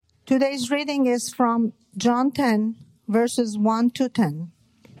Today's reading is from John 10, verses 1 to 10.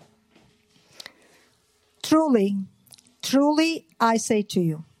 Truly, truly, I say to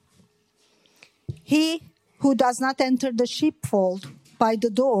you, he who does not enter the sheepfold by the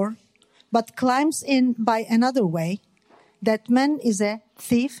door, but climbs in by another way, that man is a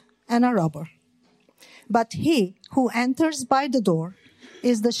thief and a robber. But he who enters by the door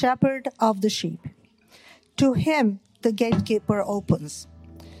is the shepherd of the sheep. To him the gatekeeper opens.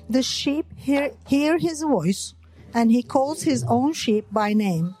 The sheep hear his voice, and he calls his own sheep by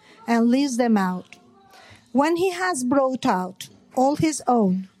name and leads them out. When he has brought out all his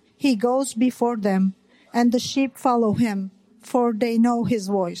own, he goes before them, and the sheep follow him, for they know his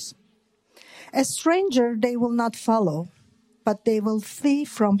voice. A stranger they will not follow, but they will flee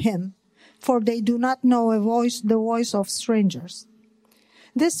from him, for they do not know the voice of strangers.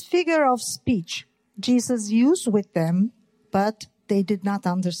 This figure of speech Jesus used with them, but they did not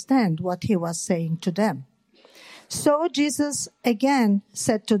understand what he was saying to them. So Jesus again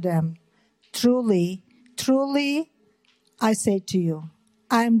said to them, Truly, truly, I say to you,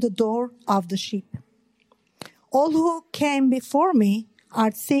 I am the door of the sheep. All who came before me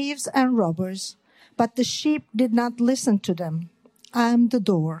are thieves and robbers, but the sheep did not listen to them. I am the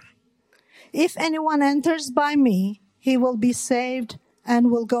door. If anyone enters by me, he will be saved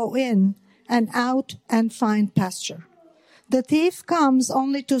and will go in and out and find pasture. The thief comes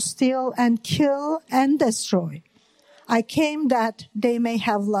only to steal and kill and destroy. I came that they may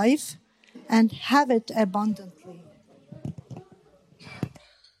have life and have it abundantly.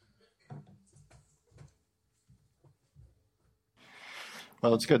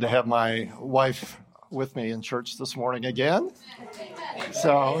 Well, it's good to have my wife with me in church this morning again.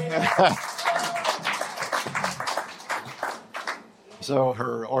 So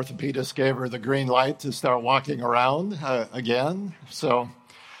her orthopedist gave her the green light to start walking around again.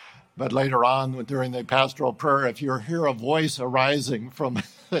 But later on, during the pastoral prayer, if you hear a voice arising from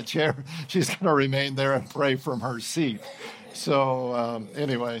the chair, she's going to remain there and pray from her seat. So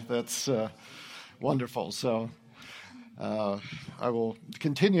anyway, that's wonderful. So I will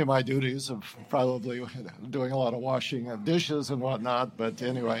continue my duties of probably doing a lot of washing of dishes and whatnot. But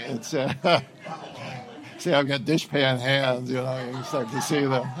anyway, it's see, I've got dishpan hands. You know, you can start to see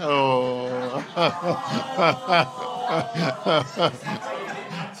them. Oh,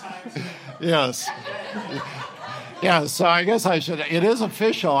 yes. Yeah. So I guess I should. It is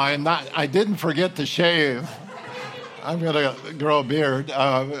official. I didn't forget to shave. I'm going to grow a beard.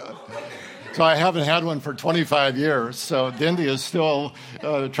 So I haven't had one for 25 years. So Dindy is still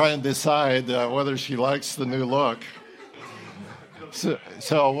trying to decide whether she likes the new look. So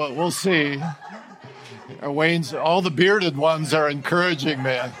we'll see. Wayne's, all the bearded ones are encouraging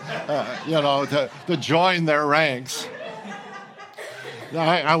me, to join their ranks. Now,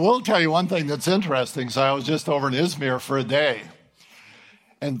 I will tell you one thing that's interesting. So I was just over in Izmir for a day.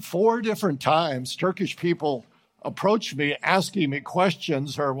 And 4 different times, Turkish people approached me asking me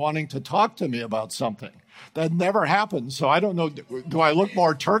questions or wanting to talk to me about something. That never happened. So I don't know, do I look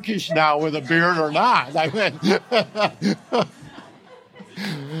more Turkish now with a beard or not?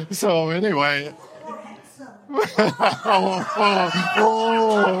 So anyway.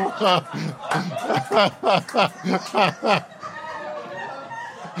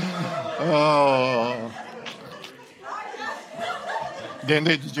 Oh.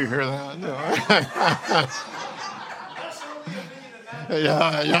 Dindy, did you hear that? No.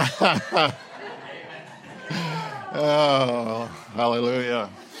 Yeah. Oh, hallelujah.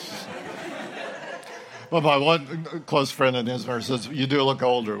 Well, my one close friend in Izmir says, you do look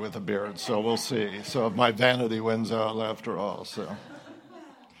older with a beard, so we'll see. So if my vanity wins out after all.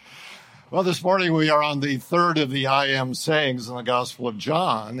 Well, this morning we are on the third of the I am sayings in the Gospel of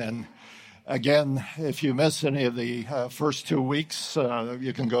John. And again, if you miss any of the first 2 weeks,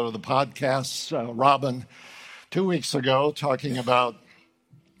 you can go to the podcasts. Robin, 2 weeks ago, talking about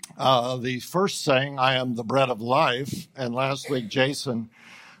the first saying, I am the bread of life. And last week, Jason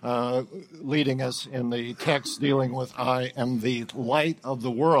leading us in the text dealing with I am the light of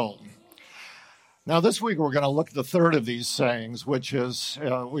the world. Now, this week we're going to look at the third of these sayings, which is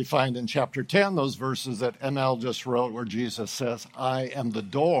we find in chapter 10, those verses that ML just wrote where Jesus says, I am the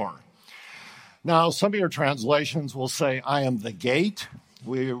door. Now, some of your translations will say, I am the gate.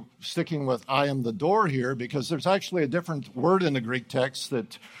 We're sticking with I am the door here because there's actually a different word in the Greek text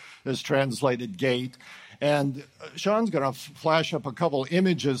that is translated gate. And Sean's going to flash up a couple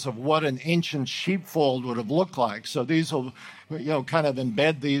images of what an ancient sheepfold would have looked like. So these will, kind of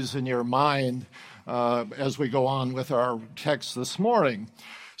embed these in your mind as we go on with our text this morning.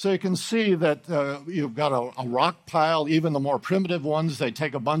 So you can see that you've got a rock pile. Even the more primitive ones, they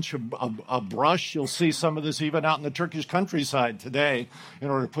take a bunch of brush. You'll see some of this even out in the Turkish countryside today in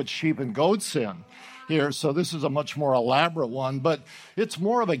order to put sheep and goats in here. So this is a much more elaborate one, but it's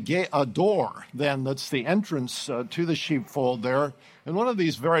more of a door than that's the entrance to the sheepfold there. And one of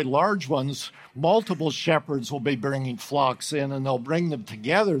these very large ones, multiple shepherds will be bringing flocks in, and they'll bring them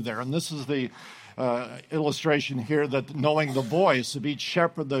together there. And this is the illustration here that knowing the voice of each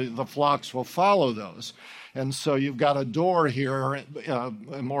shepherd, the flocks will follow those. And so you've got a door here,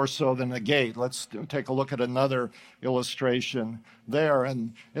 more so than a gate. Let's take a look at another illustration there.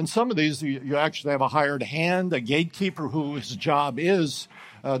 And in some of these, you actually have a hired hand, a gatekeeper whose job is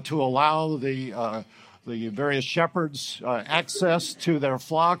to allow the various shepherds access to their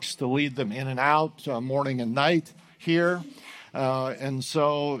flocks, to lead them in and out morning and night here. And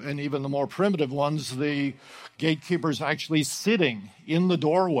even the more primitive ones, the gatekeeper's actually sitting in the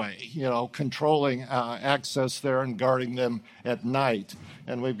doorway, controlling access there and guarding them at night.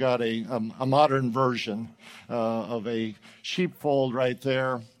 And we've got a modern version of a sheepfold right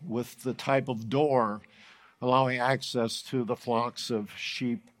there with the type of door allowing access to the flocks of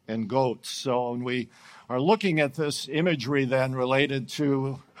sheep and goats. So when we are looking at this imagery then related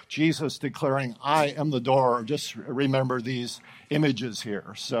to Jesus declaring, "I am the door," just remember these images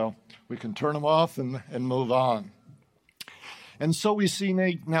here. So we can turn them off and move on. And so we see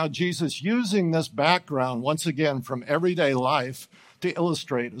now Jesus using this background, once again, from everyday life to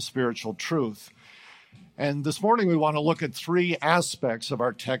illustrate a spiritual truth. And this morning we want to look at three aspects of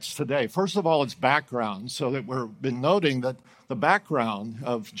our text today. First of all, it's background, so that we've been noting that the background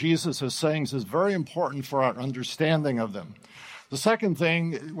of Jesus' sayings is very important for our understanding of them. The second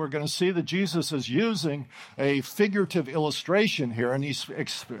thing, we're going to see that Jesus is using a figurative illustration here, and he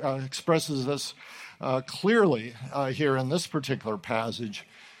expresses this clearly here in this particular passage.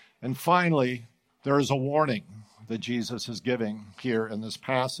 And finally, there is a warning that Jesus is giving here in this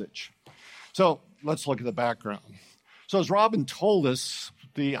passage. So let's look at the background. So as Robin told us,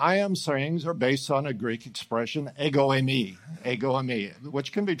 the I am sayings are based on a Greek expression, ego eimi,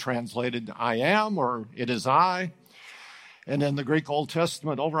 which can be translated I am or it is I. And in the Greek Old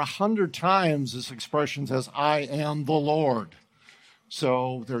Testament, over 100 times this expression says, "I am the Lord."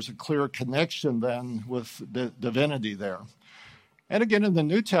 So there's a clear connection then with the divinity there. And again, in the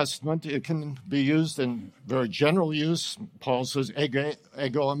New Testament, it can be used in very general use. Paul says, ego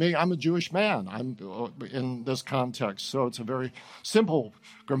eimi, I'm a Jewish man. I'm in this context. So it's a very simple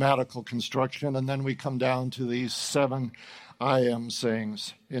grammatical construction. And then we come down to these 7 I am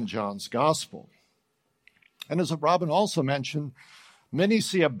sayings in John's Gospel. And as Robin also mentioned, many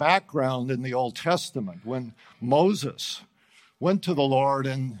see a background in the Old Testament when Moses went to the Lord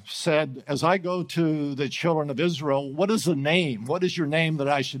and said, "As I go to the children of Israel, what is the name? What is your name that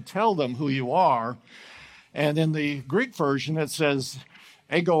I should tell them who you are?" And in the Greek version, it says,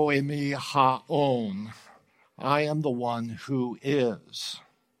 ego eimi haon, I am the one who is.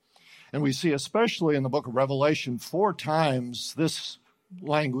 And we see, especially in the book of Revelation, 4 times this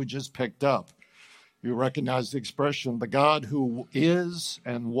language is picked up. You recognize the expression, the God who is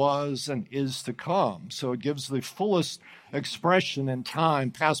and was and is to come. So it gives the fullest expression in time,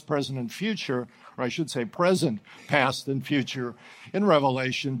 past, present, and future, or I should say present, past, and future in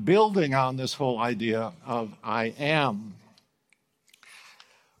Revelation, building on this whole idea of I am.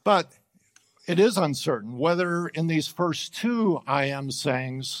 But it is uncertain whether in these first 2 I am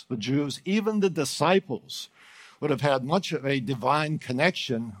sayings, the Jews, even the disciples, would have had much of a divine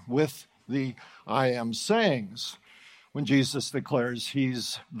connection with the I am sayings when Jesus declares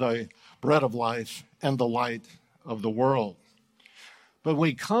he's the bread of life and the light of the world. But when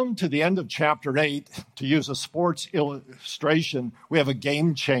we come to the end of chapter 8, to use a sports illustration, we have a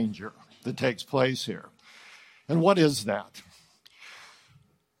game changer that takes place here. And what is that?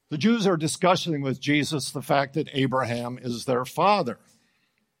 The Jews are discussing with Jesus the fact that Abraham is their father.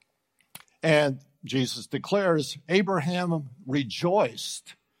 And Jesus declares, Abraham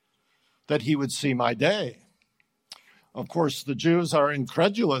rejoiced that he would see my day. Of course, the Jews are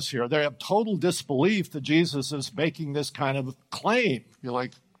incredulous here. They have total disbelief that Jesus is making this kind of claim. You're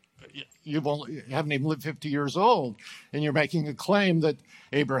like, you haven't even lived 50 years old, and you're making a claim that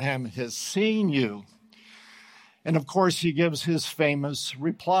Abraham has seen you. And of course, he gives his famous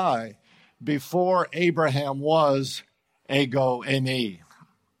reply, before Abraham was, ego eimi,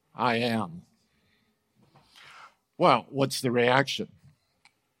 I am. Well, what's the reaction?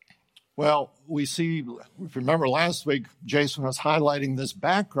 Well, we see, if you remember last week, Jason was highlighting this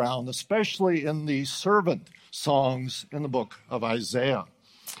background, especially in the servant songs in the book of Isaiah.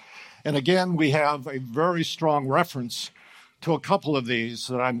 And again, we have a very strong reference to a couple of these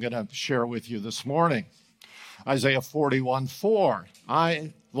that I'm going to share with you this morning. Isaiah 41:4,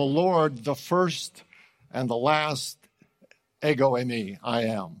 I, the Lord, the first and the last, ego eimi, I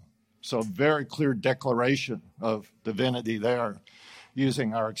am. So very clear declaration of divinity there,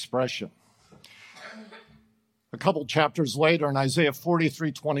 using our expression. A couple chapters later in Isaiah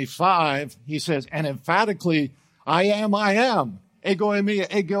 43:25, he says, and emphatically, I am, ego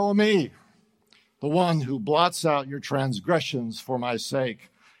eimi, the one who blots out your transgressions for my sake,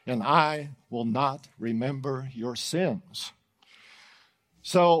 and I will not remember your sins.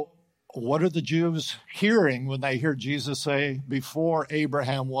 So what are the Jews hearing when they hear Jesus say, before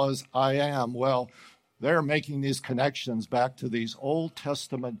Abraham was, I am? Well, they're making these connections back to these Old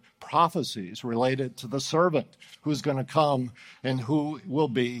Testament prophecies related to the servant who's going to come and who will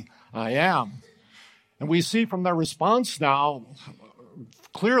be I am. And we see from their response now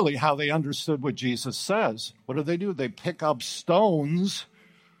clearly how they understood what Jesus says. What do? They pick up stones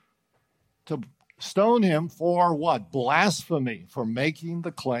to stone him for what? Blasphemy, for making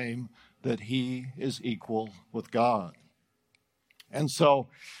the claim that he is equal with God. And so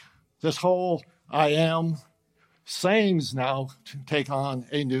this whole I am sayings now take on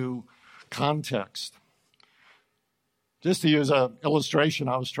a new context. Just to use an illustration,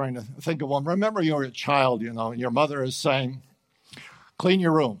 I was trying to think of one. Remember you were a child, and your mother is saying, clean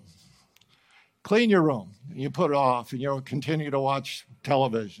your room. Clean your room. You put it off and you continue to watch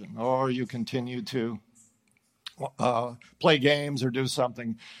television, or you continue to play games or do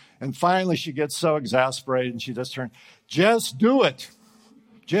something. And finally she gets so exasperated and she just turns, just do it.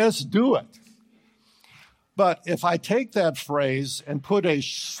 Just do it. But if I take that phrase and put a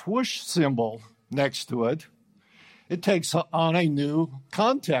swoosh symbol next to it, it takes on a new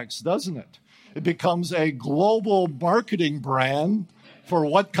context, doesn't it? It becomes a global marketing brand for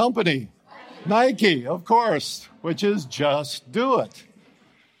what company? Nike, of course, which is just do it.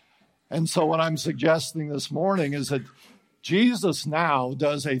 And so what I'm suggesting this morning is that Jesus now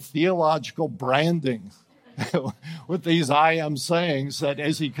does a theological branding with these I am sayings that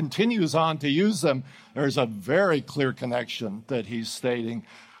as he continues on to use them, there's a very clear connection that he's stating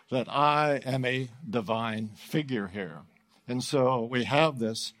that I am a divine figure here. And so we have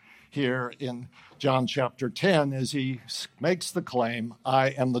this here in John chapter 10 as he makes the claim, I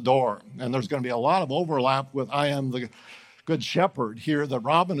am the door. And there's going to be a lot of overlap with I am the good shepherd here that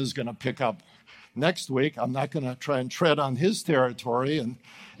Robin is going to pick up next week. I'm not going to try and tread on his territory and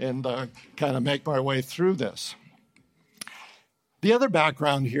kind of make my way through this. The other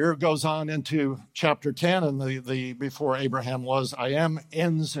background here goes on into chapter 10, and the before Abraham was, I am,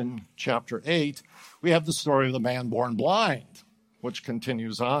 ends in chapter 8. We have the story of the man born blind, which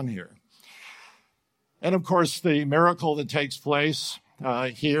continues on here. And of course, the miracle that takes place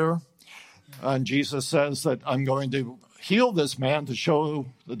here, and Jesus says that I'm going to heal this man to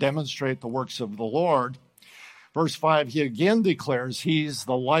demonstrate the works of the Lord. Verse 5, he again declares he's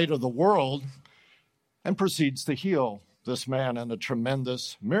the light of the world and proceeds to heal this man in a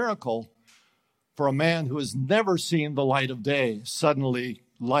tremendous miracle for a man who has never seen the light of day. Suddenly,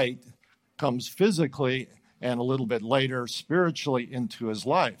 light comes physically and a little bit later spiritually into his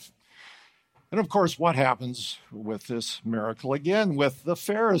life. And of course, what happens with this miracle again with the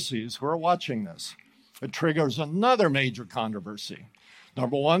Pharisees who are watching this? It triggers another major controversy.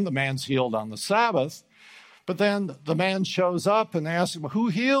 Number one, the man's healed on the Sabbath. But then the man shows up and asks him, who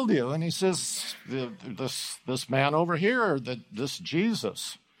healed you? And he says, this man over here, this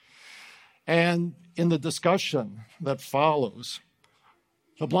Jesus. And in the discussion that follows,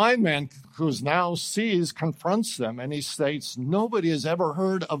 the blind man who now sees confronts them, and he states, nobody has ever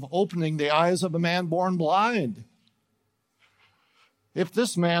heard of opening the eyes of a man born blind. If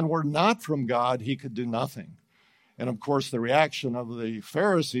this man were not from God, he could do nothing. And of course, the reaction of the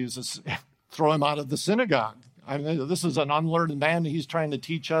Pharisees is throw him out of the synagogue. I mean, this is an unlearned man. He's trying to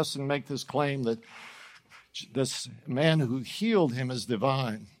teach us and make this claim that this man who healed him is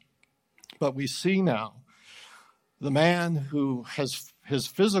divine. But we see now the man who has his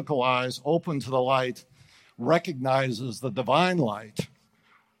physical eyes open to the light recognizes the divine light,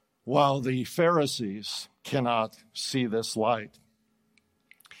 while the Pharisees cannot see this light.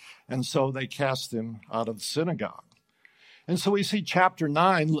 And so they cast him out of the synagogue. And so we see chapter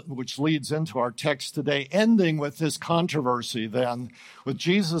 9, which leads into our text today, ending with this controversy then with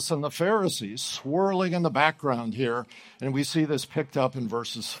Jesus and the Pharisees swirling in the background here. And we see this picked up in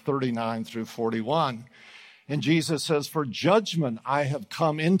verses 39 through 41. And Jesus says, for judgment I have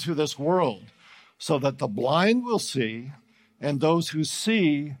come into this world, so that the blind will see, and those who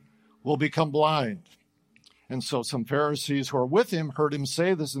see will become blind. And so some Pharisees who are with him heard him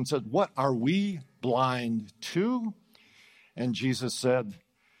say this and said, what, are we blind too? And Jesus said,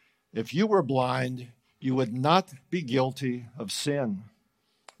 if you were blind, you would not be guilty of sin.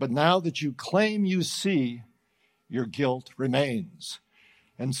 But now that you claim you see, your guilt remains.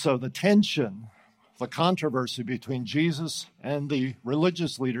 And so the tension, the controversy between Jesus and the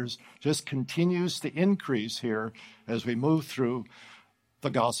religious leaders just continues to increase here as we move through the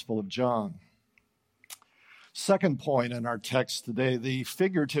Gospel of John. Second point in our text today, the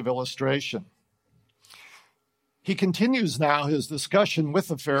figurative illustration. He continues now his discussion with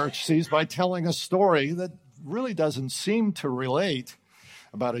the Pharisees by telling a story that really doesn't seem to relate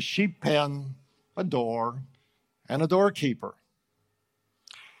about a sheep pen, a door, and a doorkeeper.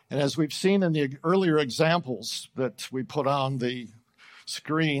 And as we've seen in the earlier examples that we put on the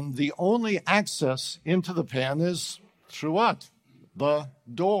screen, the only access into the pen is through what? The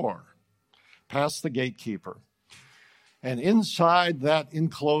door, past the gatekeeper. And inside that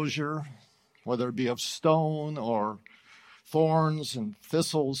enclosure, whether it be of stone or thorns and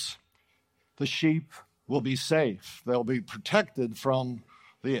thistles, the sheep will be safe. They'll be protected from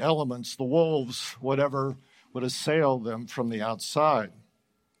the elements, the wolves, whatever would assail them from the outside.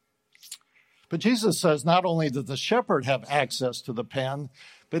 But Jesus says not only does the shepherd have access to the pen,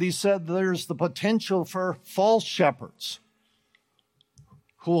 but he said there's the potential for false shepherds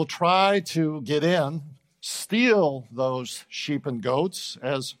who will try to get in, steal those sheep and goats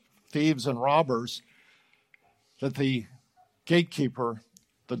as thieves and robbers, that the gatekeeper,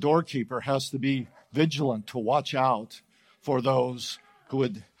 the doorkeeper, has to be vigilant to watch out for those who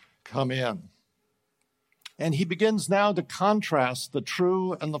would come in. And he begins now to contrast the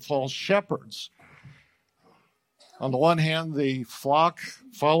true and the false shepherds. On the one hand, the flock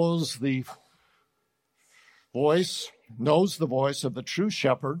follows the voice, knows the voice of the true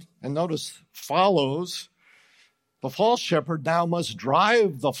shepherd, and notice, follows. The false shepherd now must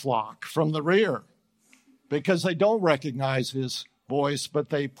drive the flock from the rear because they don't recognize his voice, but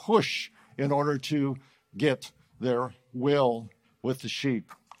they push in order to get their will with the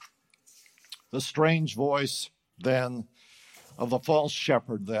sheep. The strange voice then of the false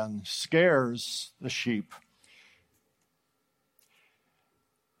shepherd then scares the sheep.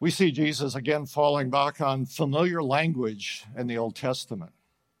 We see Jesus again falling back on familiar language in the Old Testament.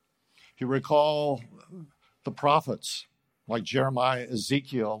 You recall the prophets like Jeremiah,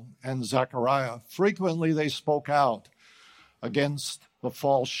 Ezekiel, and Zechariah. Frequently they spoke out against the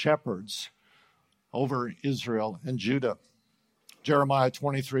false shepherds over Israel and Judah. Jeremiah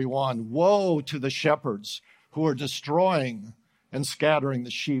 23:1, woe to the shepherds who are destroying and scattering the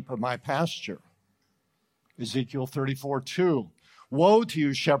sheep of my pasture. Ezekiel 34:2, woe to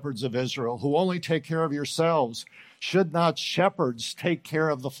you shepherds of Israel who only take care of yourselves. Should not shepherds take care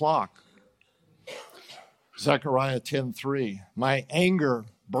of the flock? Zechariah 10:3, my anger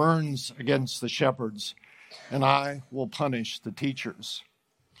burns against the shepherds, and I will punish the teachers.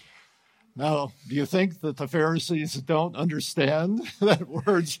 Now, do you think that the Pharisees don't understand that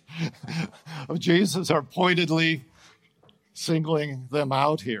words of Jesus are pointedly singling them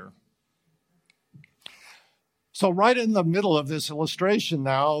out here? So right in the middle of this illustration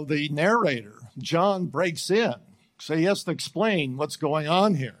now, the narrator, John, breaks in. So he has to explain what's going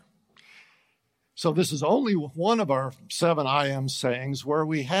on here. So this is only one of our 7 I am sayings where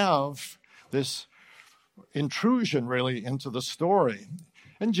we have this intrusion really into the story.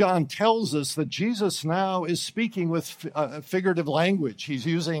 And John tells us that Jesus now is speaking with figurative language. He's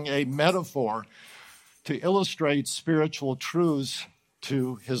using a metaphor to illustrate spiritual truths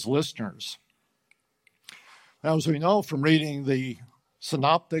to his listeners. Now, as we know from reading the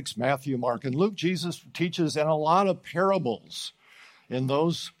synoptics, Matthew, Mark, and Luke, Jesus teaches in a lot of parables in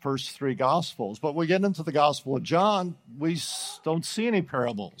those first 3 Gospels. But we get into the Gospel of John, we don't see any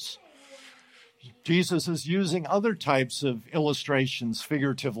parables. Jesus is using other types of illustrations,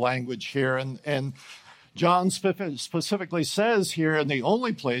 figurative language here. And John specifically says here, in the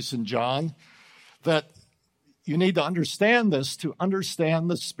only place in John, that you need to understand this to understand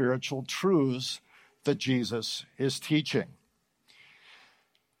the spiritual truths that Jesus is teaching.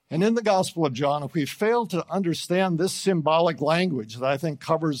 And in the Gospel of John, if we fail to understand this symbolic language that I think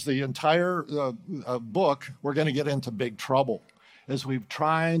covers the entire book, we're going to get into big trouble as we've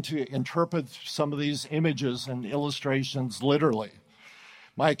tried to interpret some of these images and illustrations literally.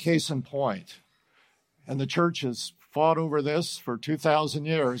 My case in point, and the church has fought over this for 2,000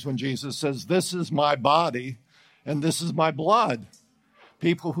 years when Jesus says, this is my body and this is my blood.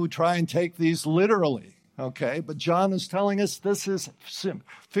 People who try and take these literally, okay? But John is telling us this is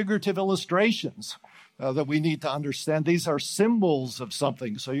figurative illustrations that we need to understand. These are symbols of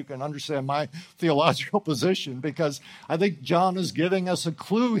something, so you can understand my theological position, because I think John is giving us a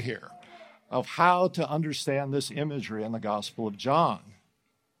clue here of how to understand this imagery in the Gospel of John.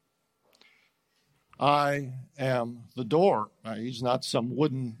 I am the door. He's not some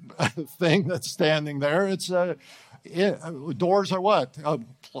wooden thing that's standing there. Doors are what?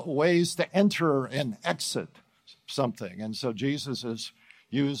 Ways to enter and exit something. And so Jesus is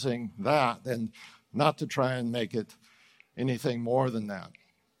using that, and not to try and make it anything more than that.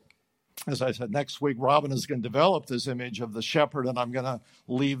 As I said, next week, Robin is going to develop this image of the shepherd, and I'm going to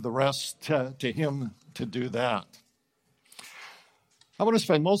leave the rest to him to do that. I want to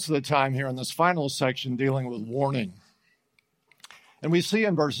spend most of the time here in this final section dealing with warning. And we see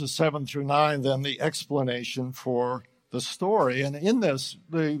in verses 7 through 9 then the explanation for the story. And in this,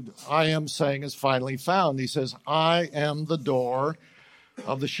 the I am saying is finally found. He says, I am the door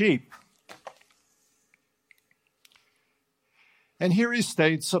of the sheep. And here he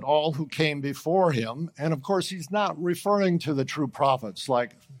states that all who came before him, and of course he's not referring to the true prophets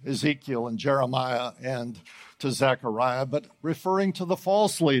like Ezekiel and Jeremiah and to Zechariah, but referring to the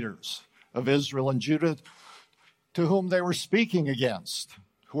false leaders of Israel and Judah to whom they were speaking against,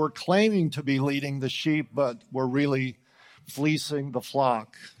 who were claiming to be leading the sheep, but were really fleecing the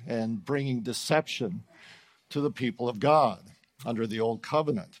flock and bringing deception to the people of God under the old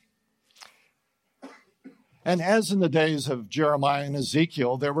covenant. And as in the days of Jeremiah and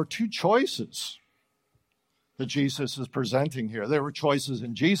Ezekiel, there were two choices that Jesus is presenting here. There were choices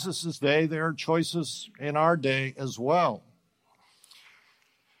in Jesus' day. There are choices in our day as well.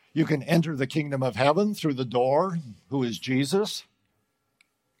 You can enter the kingdom of heaven through the door, who is Jesus.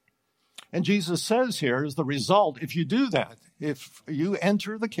 And Jesus says here is the result, if you do that, if you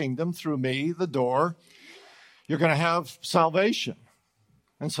enter the kingdom through me, the door, you're going to have salvation.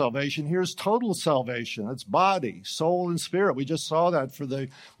 And salvation here is total salvation. It's body, soul, and spirit. We just saw that for the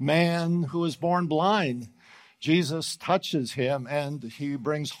man who was born blind. Jesus touches him and he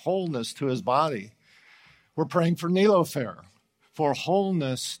brings wholeness to his body. We're praying for Nilofer, for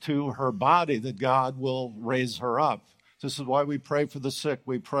wholeness to her body, that God will raise her up. This is why we pray for the sick.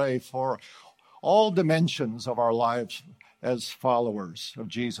 We pray for all dimensions of our lives as followers of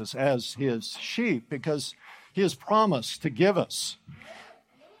Jesus, as his sheep, because he has promised to give us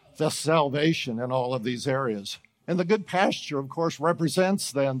the salvation in all of these areas. And the good pasture, of course,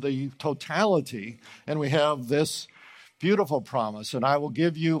 represents then the totality. And we have this beautiful promise, and I will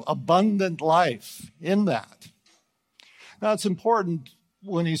give you abundant life in that. Now, it's important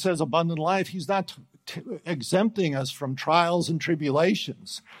when he says abundant life, he's not exempting us from trials and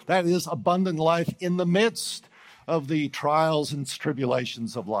tribulations. That is abundant life in the midst of the trials and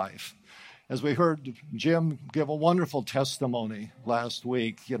tribulations of life. As we heard Jim give a wonderful testimony last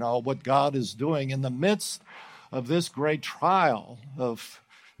week, what God is doing in the midst of this great trial of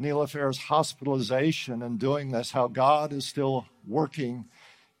Nilofer's hospitalization and doing this, how God is still working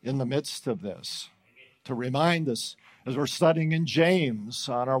in the midst of this to remind us, as we're studying in James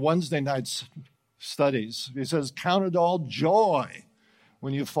on our Wednesday night studies, he says, count it all joy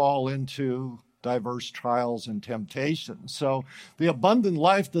when you fall into diverse trials and temptations. So the abundant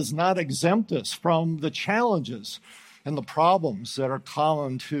life does not exempt us from the challenges and the problems that are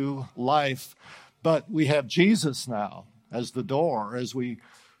common to life. But we have Jesus now as the door, as we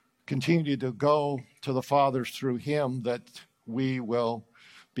continue to go to the Father through him, that we will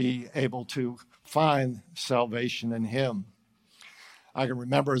be able to find salvation in him. I can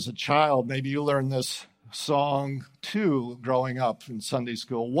remember as a child, maybe you learned this song too growing up in Sunday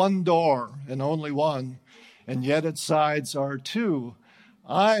school. One door and only one, and yet its sides are two.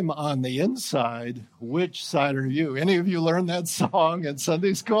 I'm on the inside. Which side are you? Any of you learned that song in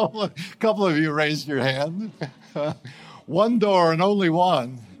Sunday school? A couple of you raised your hand. One door and only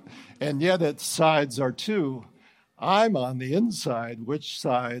one, and yet its sides are two. I'm on the inside. Which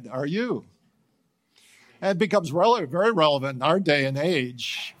side are you? And it becomes very relevant in our day and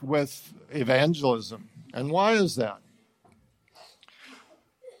age with evangelism. And why is that?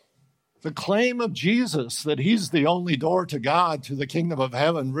 The claim of Jesus that he's the only door to God, to the kingdom of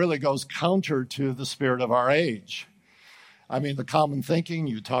heaven, really goes counter to the spirit of our age. I mean, the common thinking,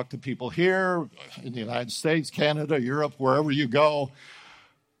 you talk to people here in the United States, Canada, Europe, wherever you go,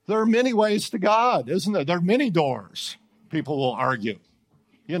 there are many ways to God, isn't there? There are many doors, people will argue.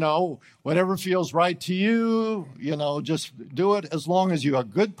 Whatever feels right to you, just do it as long as you're a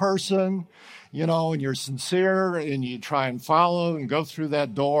good person, and you're sincere and you try and follow and go through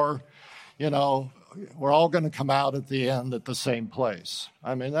that door, we're all going to come out at the end at the same place.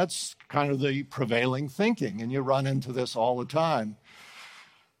 I mean, that's kind of the prevailing thinking, and you run into this all the time.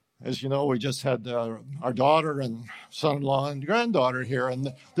 As you know, we just had our daughter and son-in-law and granddaughter here,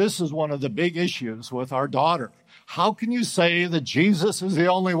 and this is one of the big issues with our daughter. How can you say that Jesus is the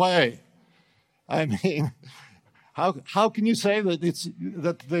only way? I mean, how can you say that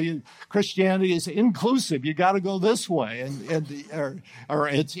the Christianity is inclusive? You got to go this way, or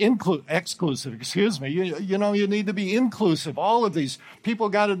it's exclusive. Excuse me. You need to be inclusive. All of these people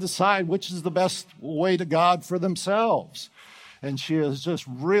got to decide which is the best way to God for themselves. And she is just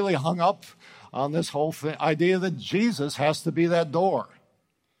really hung up on this whole idea that Jesus has to be that door.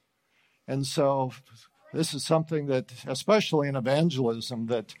 And so this is something that, especially in evangelism,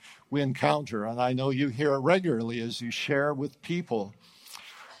 that we encounter. And I know you hear it regularly as you share with people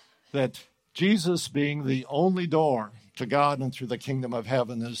that Jesus being the only door to God and through the kingdom of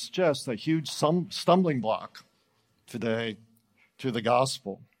heaven is just a huge stumbling block today to the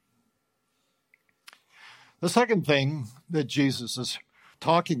gospel. The second thing that Jesus is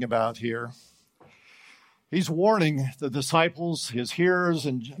talking about here, he's warning the disciples, his hearers,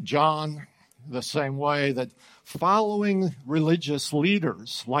 and John the same way, that following religious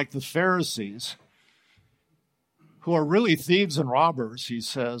leaders like the Pharisees, who are really thieves and robbers, he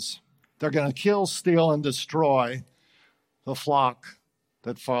says, they're going to kill, steal, and destroy the flock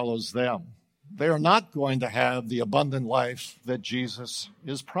that follows them. They are not going to have the abundant life that Jesus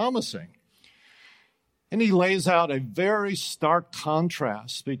is promising. And he lays out a very stark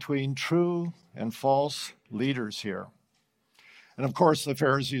contrast between true and false leaders here. And of course, the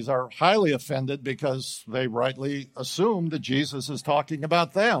Pharisees are highly offended because they rightly assume that Jesus is talking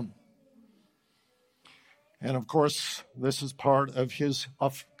about them. And of course, this is part of his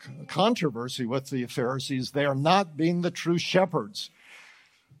controversy with the Pharisees. They are not being the true shepherds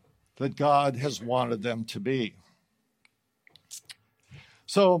that God has wanted them to be.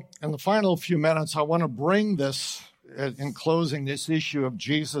 So in the final few minutes, I want to bring this, in closing, this issue of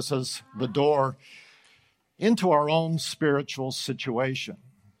Jesus as the door into our own spiritual situation.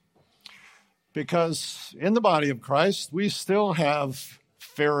 Because in the body of Christ, we still have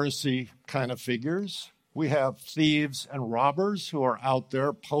Pharisee kind of figures. We have thieves and robbers who are out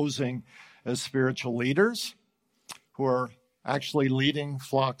there posing as spiritual leaders, who are actually leading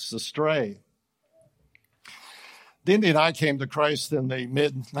flocks astray. Dindy and I came to Christ in the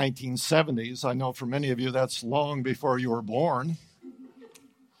mid-1970s. I know for many of you that's long before you were born.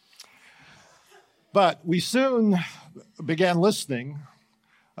 But we soon began listening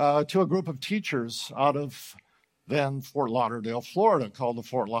to a group of teachers out of then Fort Lauderdale, Florida, called the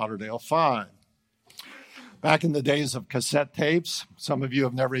Fort Lauderdale Five. Back in the days of cassette tapes, some of you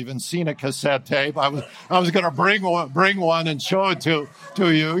have never even seen a cassette tape. I was going to bring one and show it to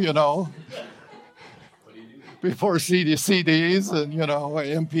you, before CDs and,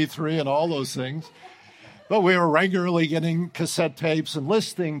 MP3 and all those things. But we were regularly getting cassette tapes and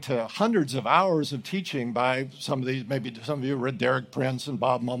listening to hundreds of hours of teaching by some of these, maybe some of you read Derek Prince and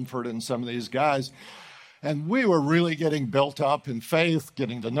Bob Mumford and some of these guys. And we were really getting built up in faith,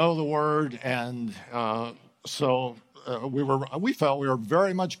 getting to know the Word. And so we felt we were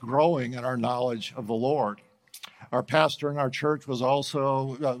very much growing in our knowledge of the Lord. Our pastor in our church was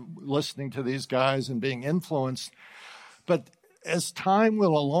also listening to these guys and being influenced. But as time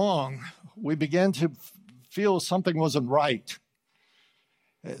went along, we began to feel something wasn't right.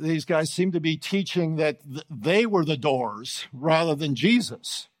 These guys seemed to be teaching that they were the doors rather than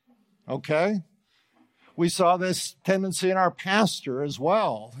Jesus. Okay? We saw this tendency in our pastor as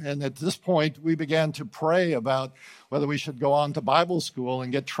well. And at this point, we began to pray about whether we should go on to Bible school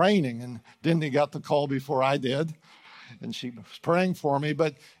and get training. And Dindy got the call before I did. And she was praying for me.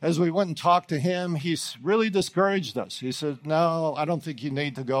 But as we went and talked to him, he's really discouraged us. He said, no, I don't think you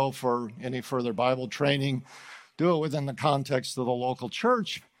need to go for any further Bible training. Do it within the context of the local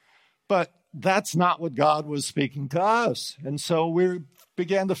church. But that's not what God was speaking to us. And so we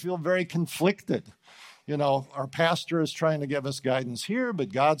began to feel very conflicted. Our pastor is trying to give us guidance here,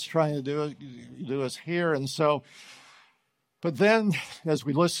 but God's trying to do us here. And so, but then as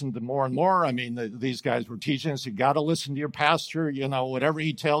we listened to more and more, these guys were teaching us, you got to listen to your pastor, whatever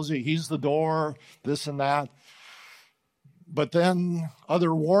he tells you, he's the door, this and that. But then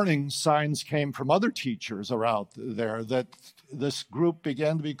other warning signs came from other teachers around there that this group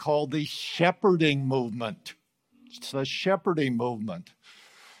began to be called the shepherding movement. It's the shepherding movement.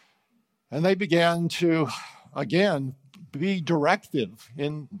 And they began to, again, be directive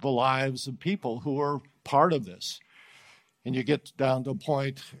in the lives of people who are part of this. And you get down to a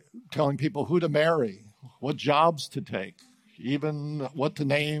point telling people who to marry, what jobs to take, even what to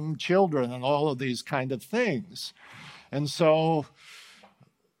name children and all of these kind of things. And so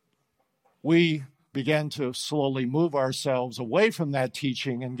we began to slowly move ourselves away from that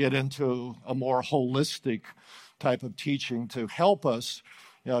teaching and get into a more holistic type of teaching to help us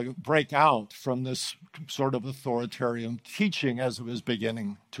break out from this sort of authoritarian teaching as it was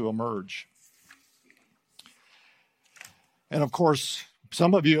beginning to emerge. And of course,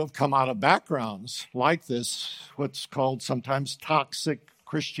 some of you have come out of backgrounds like this, what's called sometimes toxic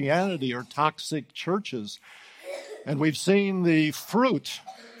Christianity or toxic churches. And we've seen the fruit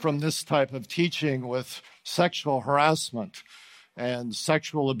from this type of teaching with sexual harassment and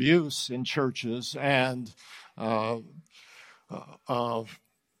sexual abuse in churches and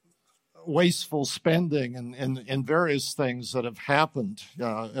wasteful spending and various things that have happened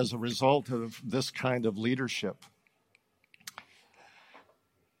as a result of this kind of leadership.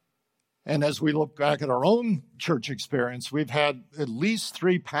 And as we look back at our own church experience, we've had at least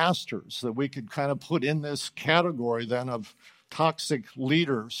 3 pastors that we could kind of put in this category then of toxic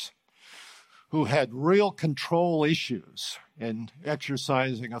leaders who had real control issues in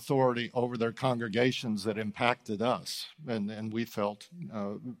exercising authority over their congregations that impacted us. And we felt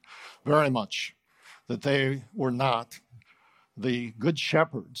very much that they were not the good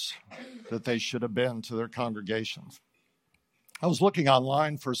shepherds that they should have been to their congregations. I was looking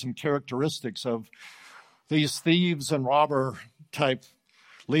online for some characteristics of these thieves and robber type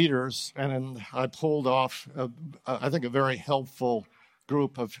leaders, and I pulled off, I think, a very helpful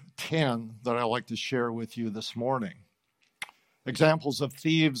group of 10 that I'd like to share with you this morning. Examples of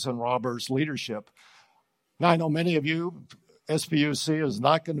thieves and robbers leadership. Now, I know many of you, SBUC is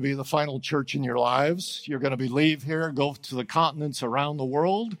not going to be the final church in your lives. You're going to leave here, go to the continents around the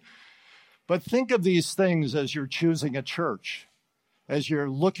world. But think of these things as you're choosing a church, as you're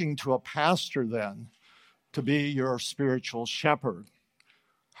looking to a pastor then to be your spiritual shepherd.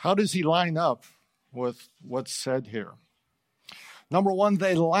 How does he line up with what's said here? Number one,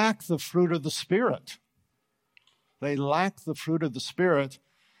 they lack the fruit of the Spirit. They lack the fruit of the Spirit,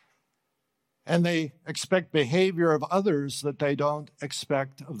 and they expect behavior of others that they don't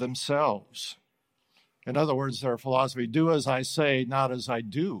expect of themselves. In other words, their philosophy, do as I say, not as I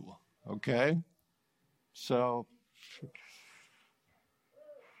do, okay? So,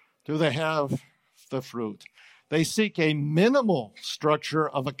 do they have the fruit? They seek a minimal structure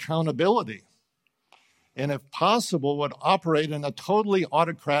of accountability, and if possible, would operate in a totally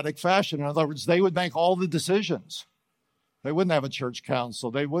autocratic fashion. In other words, they would make all the decisions. They wouldn't have a church council.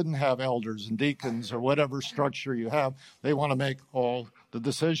 They wouldn't have elders and deacons or whatever structure you have. They want to make all the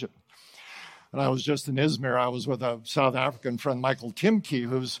decision. And I was just in Izmir. I was with a South African friend, Michael Timke,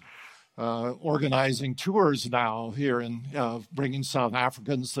 who's organizing tours now here in bringing South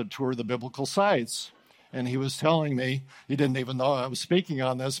Africans to tour the biblical sites. And he was telling me, he didn't even know I was speaking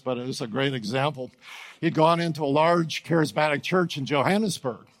on this, but it was a great example. He'd gone into a large charismatic church in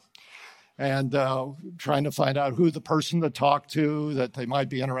Johannesburg and trying to find out who the person to talk to, that they might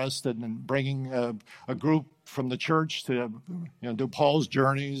be interested in bringing a group from the church to do Paul's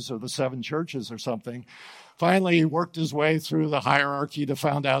journeys or the 7 churches or something. Finally, he worked his way through the hierarchy to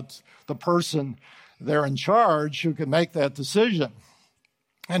find out the person there in charge who could make that decision.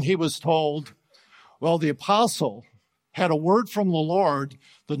 And he was told, well, the apostle had a word from the Lord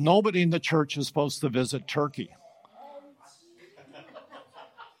that nobody in the church is supposed to visit Turkey.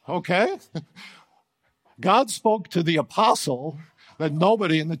 Okay? God spoke to the apostle that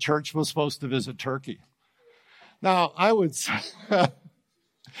nobody in the church was supposed to visit Turkey. Now, I would say,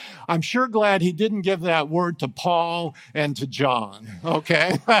 I'm sure glad he didn't give that word to Paul and to John,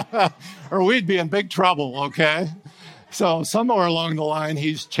 okay? Or we'd be in big trouble, okay? So somewhere along the line,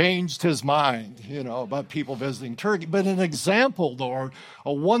 he's changed his mind, about people visiting Turkey. But an example, though,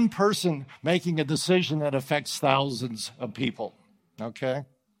 a one person making a decision that affects thousands of people, okay?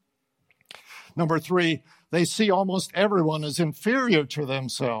 Number 3, they see almost everyone as inferior to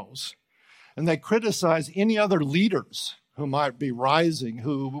themselves, and they criticize any other leaders who might be rising,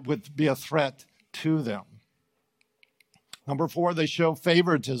 who would be a threat to them. Number 4, they show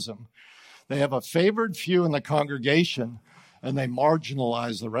favoritism. They have a favored few in the congregation, and they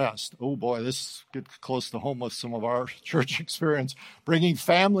marginalize the rest. Oh boy, this gets close to home with some of our church experience. Bringing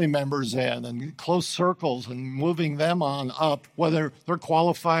family members in and close circles and moving them on up, whether they're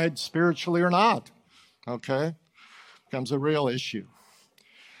qualified spiritually or not. Okay? Becomes a real issue.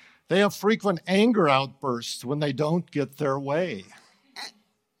 They have frequent anger outbursts when they don't get their way.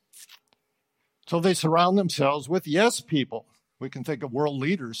 So they surround themselves with yes people. We can think of world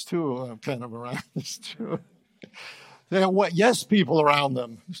leaders, too, kind of around this, too. They have yes people around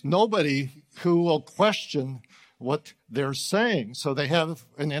them. There's nobody who will question what they're saying. So they have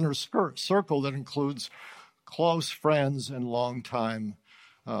an inner circle that includes close friends and longtime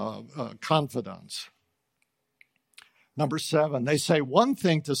confidants. Number 7, they say one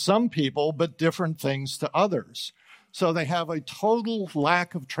thing to some people, but different things to others. So they have a total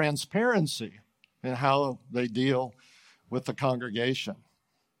lack of transparency in how they deal with the congregation.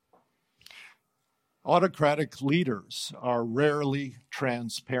 Autocratic leaders are rarely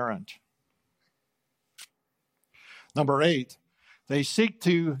transparent. Number 8, they seek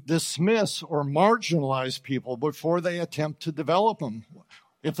to dismiss or marginalize people before they attempt to develop them.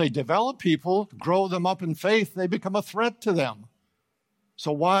 If they develop people, grow them up in faith, they become a threat to them.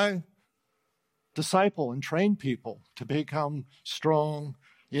 So why disciple and train people to become strong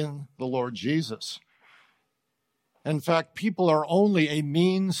in the Lord Jesus? In fact, people are only a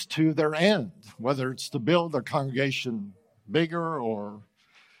means to their end, whether it's to build their congregation bigger or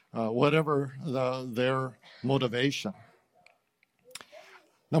whatever their motivation.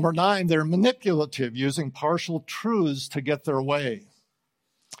 Number 9, they're manipulative, using partial truths to get their way.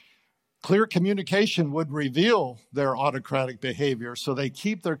 Clear communication would reveal their autocratic behavior, so they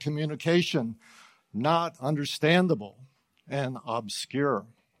keep their communication not understandable and obscure.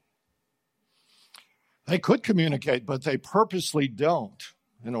 They could communicate, but they purposely don't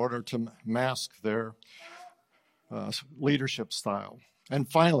in order to mask their leadership style. And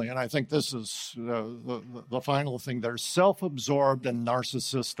finally, and I think this is the final thing, they're self-absorbed and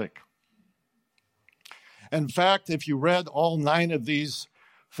narcissistic. In fact, if you read all 9 of these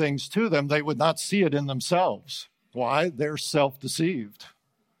things to them, they would not see it in themselves. Why? They're self-deceived.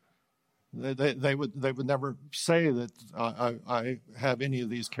 They would never say that I have any of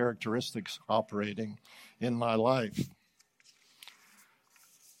these characteristics operating in my life.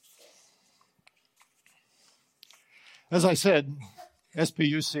 As I said,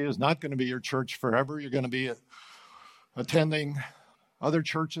 SPUC is not going to be your church forever. You're going to be attending other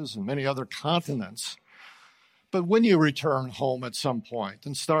churches in many other continents. But when you return home at some point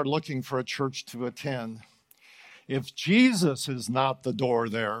and start looking for a church to attend, if Jesus is not the door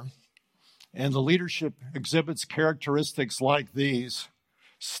there, and the leadership exhibits characteristics like these,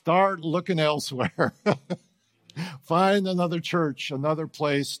 start looking elsewhere. Find another church, another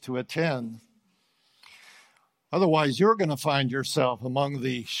place to attend. Otherwise, you're going to find yourself among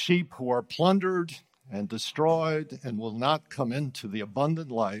the sheep who are plundered and destroyed and will not come into the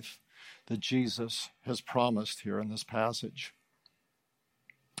abundant life that Jesus has promised here in this passage.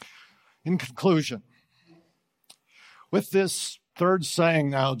 In conclusion, with this third saying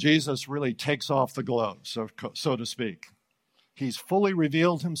now, Jesus really takes off the gloves, so to speak. He's fully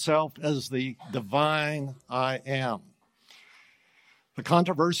revealed himself as the divine I am. The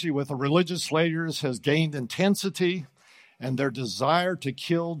controversy with the religious leaders has gained intensity, and their desire to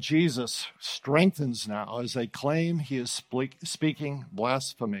kill Jesus strengthens now as they claim he is speaking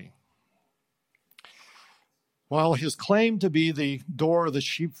blasphemy. While his claim to be the door of the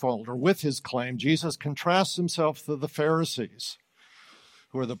sheepfold, or with his claim, Jesus contrasts himself to the Pharisees,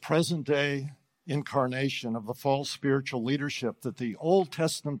 who are the present-day incarnation of the false spiritual leadership that the Old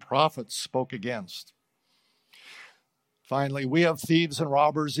Testament prophets spoke against. Finally, we have thieves and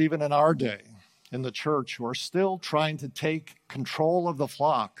robbers even in our day in the church who are still trying to take control of the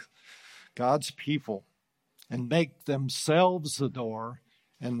flock, God's people, and make themselves the door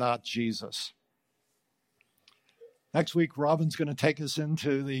and not Jesus. Next week, Robin's going to take us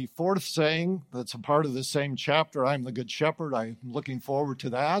into the 4th saying that's a part of the same chapter. I'm the Good Shepherd. I'm looking forward to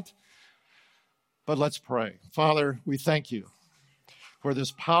that. But let's pray. Father, we thank you for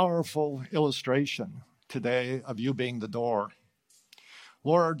this powerful illustration today of you being the door.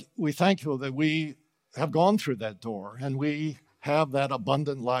 Lord, we thank you that we have gone through that door and we have that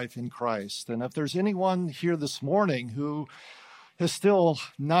abundant life in Christ. And if there's anyone here this morning who has still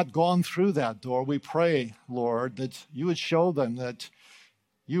not gone through that door, we pray, Lord, that you would show them that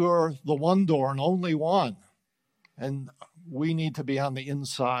you are the one door and only one. And we need to be on the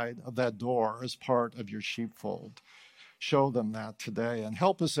inside of that door as part of your sheepfold. Show them that today and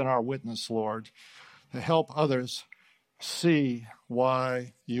help us in our witness, Lord, to help others see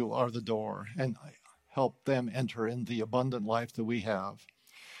why you are the door and help them enter in the abundant life that we have.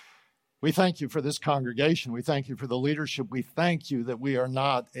 We thank you for this congregation. We thank you for the leadership. We thank you that we are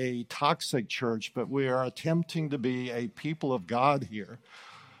not a toxic church, but we are attempting to be a people of God here.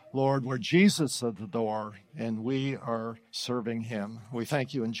 Lord, where Jesus is at the door, and we are serving him. We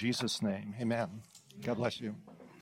thank you in Jesus' name. Amen. God bless you.